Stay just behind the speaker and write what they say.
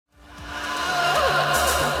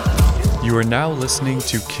You are now listening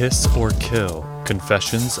to Kiss or Kill,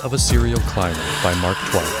 Confessions of a Serial Climber by Mark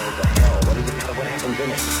Twain.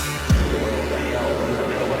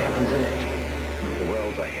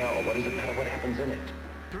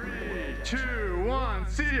 Three, two, one,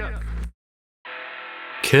 see ya!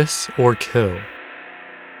 Kiss or Kill.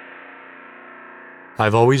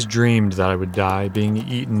 I've always dreamed that I would die being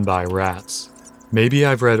eaten by rats. Maybe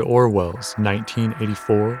I've read Orwell's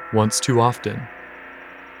 1984 once too often.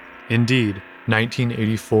 Indeed,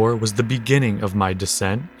 1984 was the beginning of my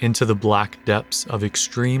descent into the black depths of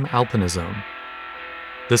extreme alpinism.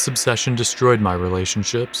 This obsession destroyed my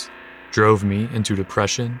relationships, drove me into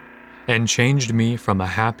depression, and changed me from a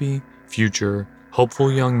happy, future, hopeful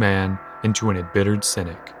young man into an embittered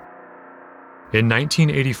cynic. In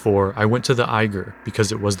 1984, I went to the Eiger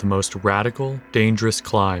because it was the most radical, dangerous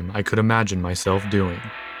climb I could imagine myself doing.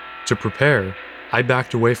 To prepare, I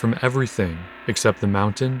backed away from everything except the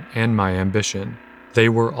mountain and my ambition. They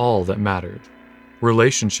were all that mattered.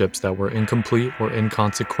 Relationships that were incomplete or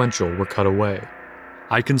inconsequential were cut away.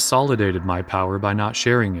 I consolidated my power by not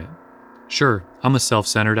sharing it. Sure, I'm a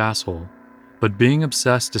self-centered asshole, but being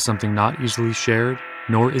obsessed is something not easily shared,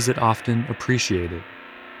 nor is it often appreciated.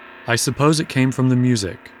 I suppose it came from the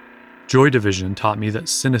music. Joy Division taught me that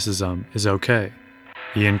cynicism is okay.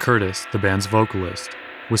 Ian Curtis, the band's vocalist,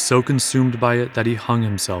 was so consumed by it that he hung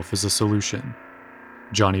himself as a solution.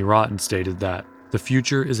 Johnny Rotten stated that the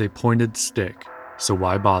future is a pointed stick, so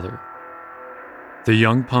why bother? The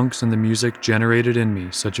young punks and the music generated in me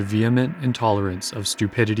such a vehement intolerance of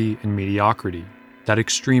stupidity and mediocrity that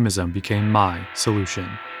extremism became my solution.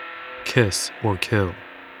 Kiss or kill.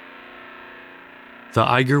 The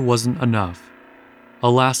Eiger wasn't enough.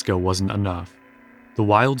 Alaska wasn't enough. The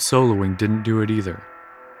wild soloing didn't do it either.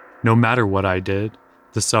 No matter what I did,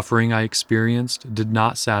 the suffering I experienced did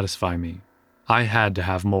not satisfy me. I had to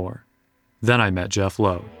have more. Then I met Jeff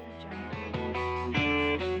Lowe.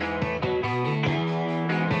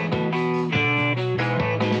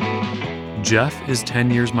 Jeff is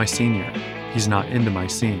 10 years my senior. He's not into my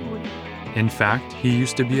scene. In fact, he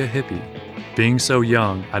used to be a hippie. Being so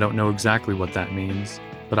young, I don't know exactly what that means,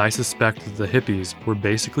 but I suspect that the hippies were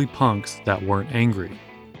basically punks that weren't angry.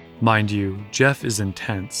 Mind you, Jeff is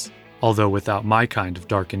intense, although without my kind of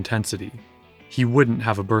dark intensity. He wouldn't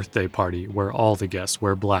have a birthday party where all the guests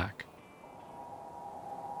wear black.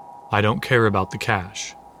 I don't care about the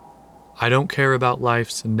cash. I don't care about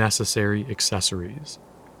life's necessary accessories.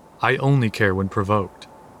 I only care when provoked.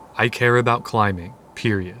 I care about climbing,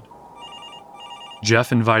 period.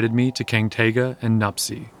 Jeff invited me to Kangtega and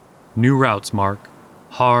Nuptse. New routes, Mark.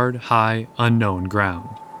 Hard, high, unknown ground.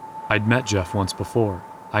 I'd met Jeff once before.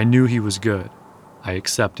 I knew he was good. I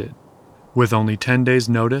accepted. With only 10 days'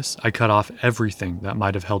 notice, I cut off everything that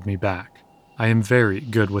might have held me back. I am very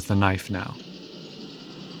good with the knife now.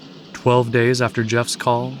 12 days after Jeff's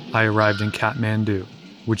call, I arrived in Kathmandu,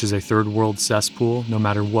 which is a third world cesspool no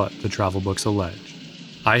matter what the travel books allege.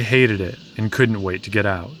 I hated it and couldn't wait to get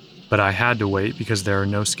out. But I had to wait because there are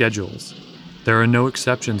no schedules. There are no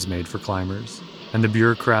exceptions made for climbers, and the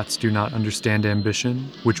bureaucrats do not understand ambition,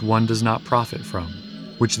 which one does not profit from,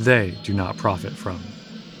 which they do not profit from.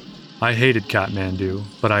 I hated Kathmandu,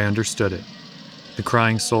 but I understood it. The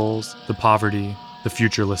crying souls, the poverty, the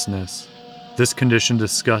futurelessness. This condition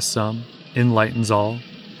disgusts some, enlightens all,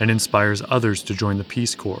 and inspires others to join the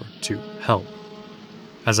Peace Corps to help.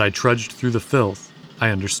 As I trudged through the filth, I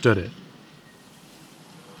understood it.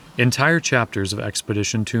 Entire chapters of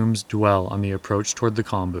Expedition Tombs dwell on the approach toward the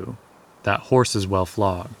Khumbu. That horse is well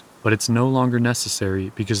flogged, but it's no longer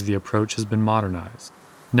necessary because the approach has been modernized.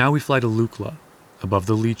 Now we fly to Lukla, above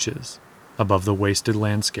the leeches, above the wasted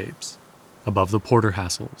landscapes, above the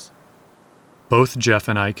porterhassles. Both Jeff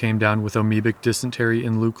and I came down with amoebic dysentery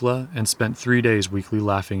in Lukla and spent 3 days weekly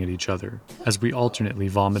laughing at each other as we alternately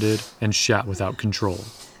vomited and shat without control.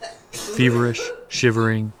 Feverish,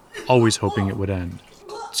 shivering, always hoping it would end.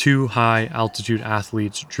 Two high-altitude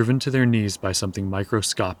athletes driven to their knees by something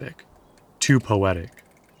microscopic. Too poetic.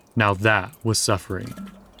 Now that was suffering.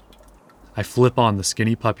 I flip on the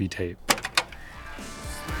Skinny Puppy tape.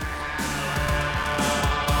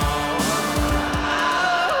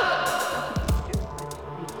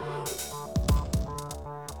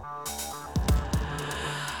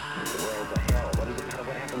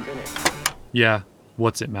 Yeah,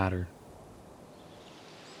 what's it matter?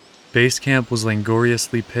 Base camp was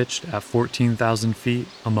langoriously pitched at 14,000 feet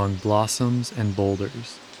among blossoms and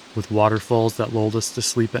boulders, with waterfalls that lulled us to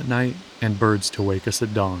sleep at night and birds to wake us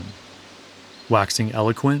at dawn. Waxing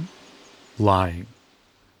eloquent? Lying.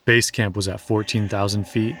 Base camp was at 14,000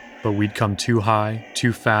 feet, but we'd come too high,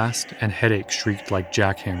 too fast, and headaches shrieked like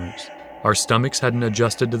jackhammers. Our stomachs hadn't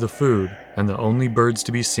adjusted to the food, and the only birds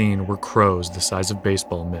to be seen were crows the size of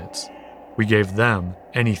baseball mitts. We gave them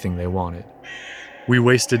anything they wanted. We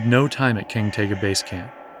wasted no time at King Tega Base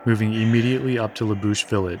Camp, moving immediately up to Labouche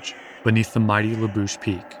Village, beneath the mighty Labouche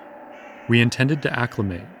Peak. We intended to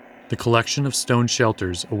acclimate. The collection of stone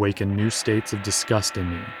shelters awakened new states of disgust in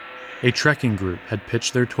me. A trekking group had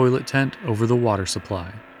pitched their toilet tent over the water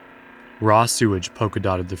supply. Raw sewage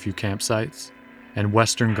polka-dotted the few campsites, and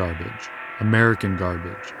Western garbage, American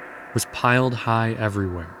garbage, was piled high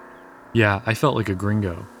everywhere. Yeah, I felt like a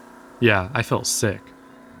gringo. Yeah, I felt sick.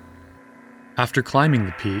 After climbing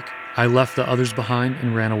the peak, I left the others behind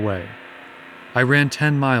and ran away. I ran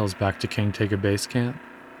 10 miles back to King Tega Base Camp.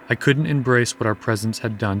 I couldn't embrace what our presence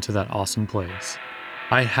had done to that awesome place.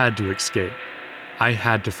 I had to escape. I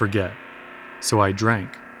had to forget. So I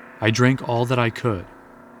drank. I drank all that I could.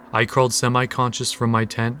 I crawled semi-conscious from my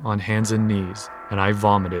tent on hands and knees, and I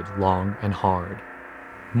vomited long and hard.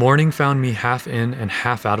 Morning found me half in and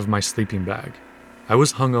half out of my sleeping bag. I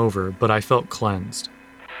was hungover, but I felt cleansed.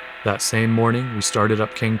 That same morning, we started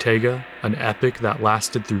up King Tega, an epic that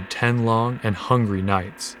lasted through 10 long and hungry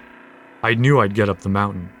nights. I knew I'd get up the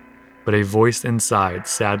mountain, but a voice inside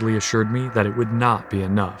sadly assured me that it would not be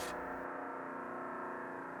enough.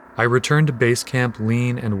 I returned to base camp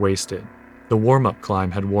lean and wasted. The warm-up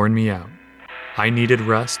climb had worn me out. I needed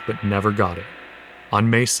rest, but never got it. On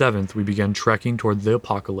May 7th, we began trekking toward the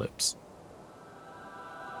apocalypse.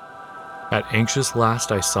 At anxious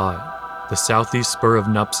last, I saw it. The southeast spur of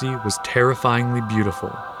Nuptse was terrifyingly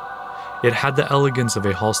beautiful. It had the elegance of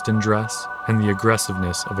a Halston dress and the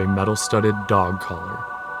aggressiveness of a metal-studded dog collar.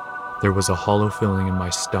 There was a hollow feeling in my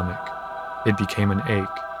stomach. It became an ache.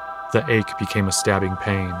 The ache became a stabbing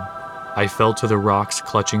pain. I fell to the rocks,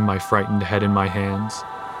 clutching my frightened head in my hands.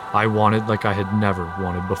 I wanted like I had never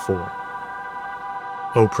wanted before.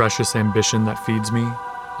 O precious ambition that feeds me,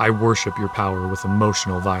 I worship your power with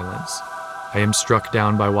emotional violence. I am struck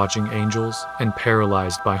down by watching angels and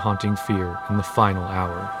paralyzed by haunting fear in the final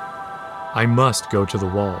hour. I must go to the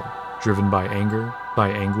wall, driven by anger, by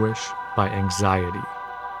anguish, by anxiety.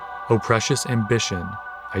 O precious ambition,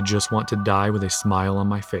 I just want to die with a smile on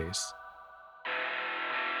my face.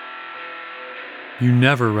 You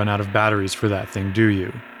never run out of batteries for that thing, do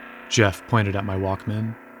you? Jeff pointed at my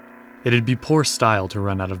Walkman. It'd be poor style to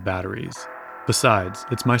run out of batteries. Besides,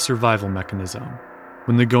 it's my survival mechanism.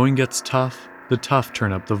 When the going gets tough, the tough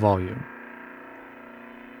turn up the volume.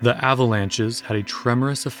 The avalanches had a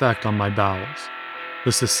tremorous effect on my bowels.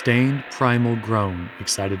 The sustained primal groan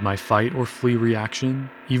excited my fight or flee reaction,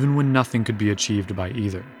 even when nothing could be achieved by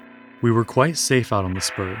either. We were quite safe out on the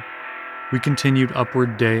spur. We continued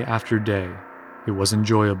upward day after day. It was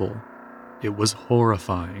enjoyable. It was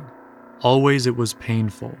horrifying. Always it was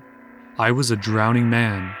painful. I was a drowning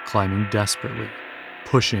man climbing desperately,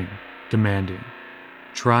 pushing, demanding,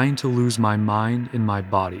 trying to lose my mind in my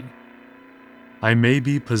body. I may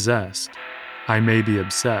be possessed, I may be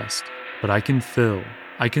obsessed, but I can feel,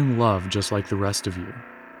 I can love just like the rest of you.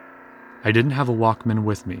 I didn't have a Walkman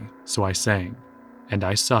with me, so I sang, and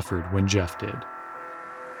I suffered when Jeff did.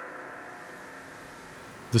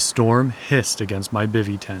 The storm hissed against my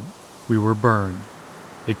bivvy tent. We were burned.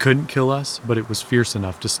 It couldn't kill us, but it was fierce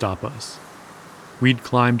enough to stop us. We'd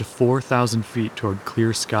climbed 4,000 feet toward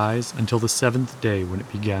clear skies until the 7th day when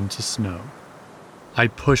it began to snow. I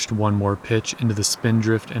pushed one more pitch into the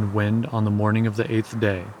spindrift and wind on the morning of the 8th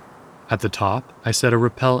day. At the top, I set a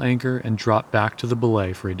rappel anchor and dropped back to the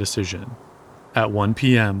belay for a decision. At 1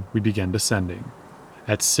 p.m., we began descending.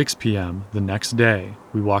 At 6 p.m. the next day,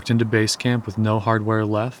 we walked into base camp with no hardware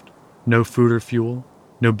left, no food or fuel,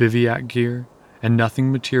 no bivouac gear, and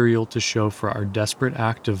nothing material to show for our desperate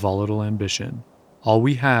act of volatile ambition. All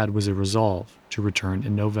we had was a resolve to return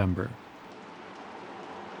in November.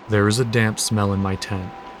 There is a damp smell in my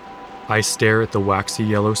tent. I stare at the waxy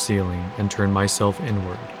yellow ceiling and turn myself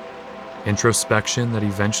inward. Introspection that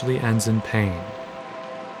eventually ends in pain.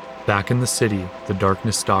 Back in the city, the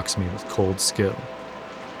darkness stalks me with cold skill.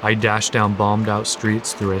 I dash down bombed-out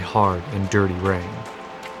streets through a hard and dirty rain.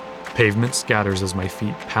 Pavement scatters as my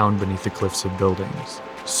feet pound beneath the cliffs of buildings,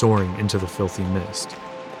 soaring into the filthy mist.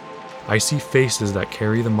 I see faces that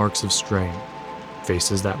carry the marks of strain,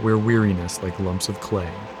 faces that wear weariness like lumps of clay,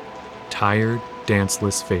 tired,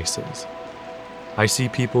 danceless faces. I see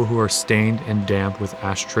people who are stained and damp with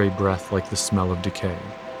ashtray breath like the smell of decay.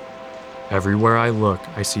 Everywhere I look,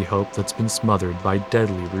 I see hope that's been smothered by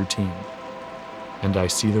deadly routine. And I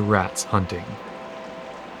see the rats hunting.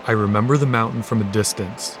 I remember the mountain from a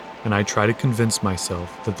distance, and I try to convince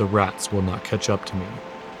myself that the rats will not catch up to me.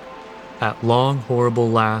 At long, horrible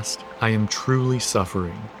last, I am truly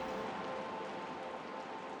suffering.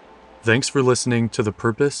 Thanks for listening to the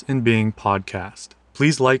Purpose in Being podcast.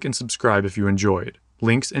 Please like and subscribe if you enjoyed.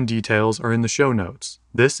 Links and details are in the show notes.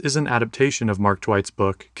 This is an adaptation of Mark Twiight's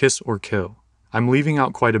book, Kiss or Kill. I'm leaving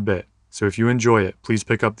out quite a bit, so if you enjoy it, please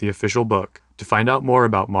pick up the official book. To find out more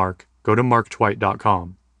about Mark, go to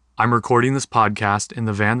marktwight.com. I'm recording this podcast in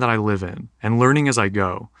the van that I live in and learning as I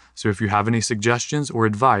go, so if you have any suggestions or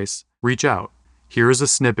advice, reach out. Here is a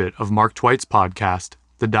snippet of Mark Twiight's podcast,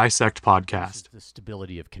 The Dissect Podcast. The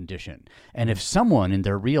stability of condition. And if someone in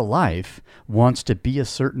their real life wants to be a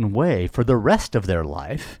certain way for the rest of their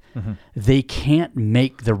life, they can't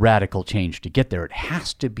make the radical change to get there. It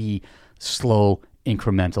has to be slow,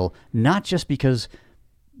 incremental, not just because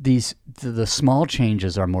the small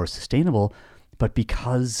changes are more sustainable, but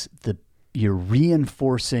because you're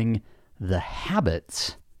reinforcing the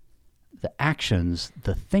habits, the actions,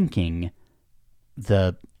 the thinking,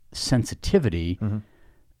 the sensitivity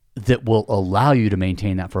that will allow you to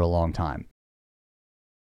maintain that for a long time.